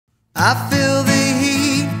I feel the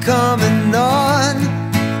heat coming on.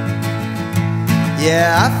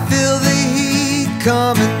 Yeah, I feel the heat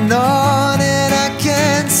coming on, and I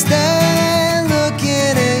can't stand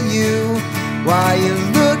looking at you while you're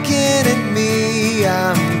looking at me.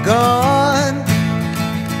 I'm gone.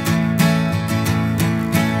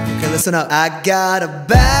 Okay, listen up. I got a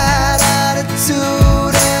bad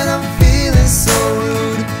attitude and I'm feeling so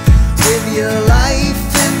rude. With your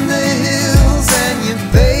life in the hills and you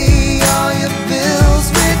pay all your bills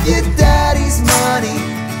with your daddy's money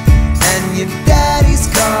and your daddy's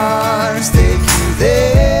cars take you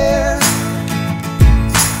there.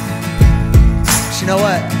 But you know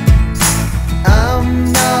what?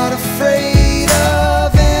 I'm not afraid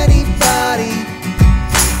of anybody,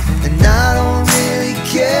 and I don't really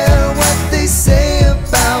care what they say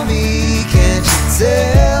about me. Can't you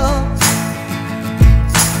tell?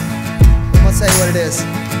 I'll tell you what it is,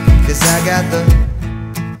 'cause I got the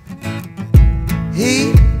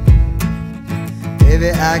heat.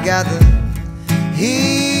 Baby, I got the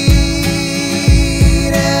heat,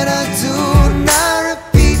 and I do not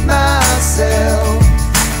repeat myself.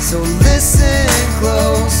 So listen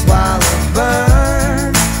close while I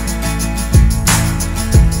burn.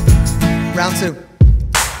 Round two.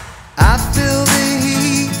 I feel the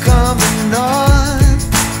heat coming on.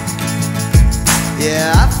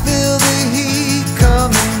 Yeah, I feel the heat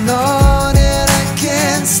coming on, and I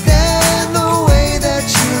can't stand the way that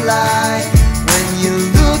you lie when you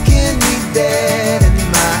look at me dead in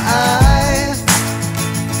my eye.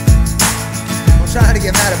 I'm trying to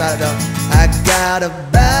get mad about it though. I got a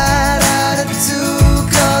bad attitude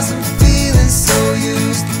 'cause I'm feeling so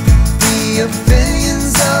used. The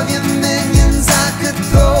opinions of your minions, I could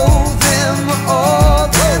throw them all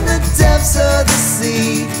in the depths of the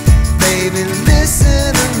sea. Baby,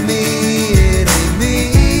 listen to me, it ain't me.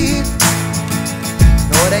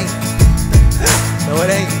 No, it ain't. No, it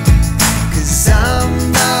ain't. 'Cause I'm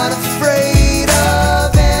not afraid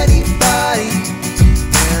of anybody,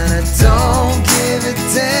 and I don't give a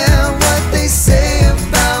damn what they say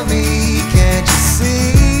about me. Can't you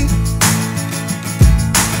see?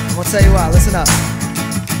 I'm gonna tell you why, listen up.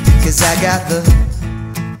 'Cause I got the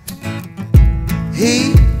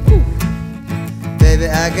heat. Baby,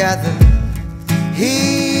 I got the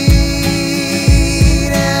heat,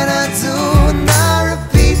 and I do not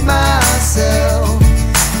repeat myself.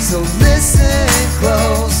 So listen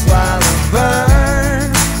close while I burn.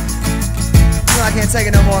 You know I can't take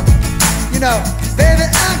it no more. You know, baby,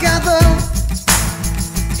 I got the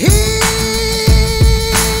heat.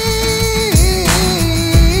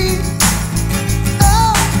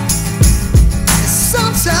 Oh, and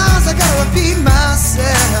sometimes I gotta repeat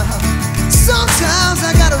myself. Sometimes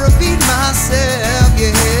I gotta repeat myself,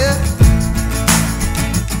 yeah.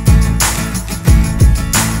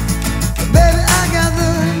 Baby, I got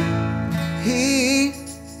the heat,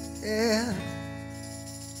 yeah.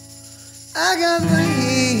 I got the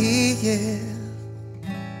heat, yeah.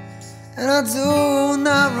 And I do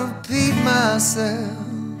not repeat myself.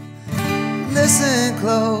 Listen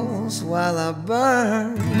close while I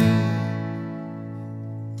burn.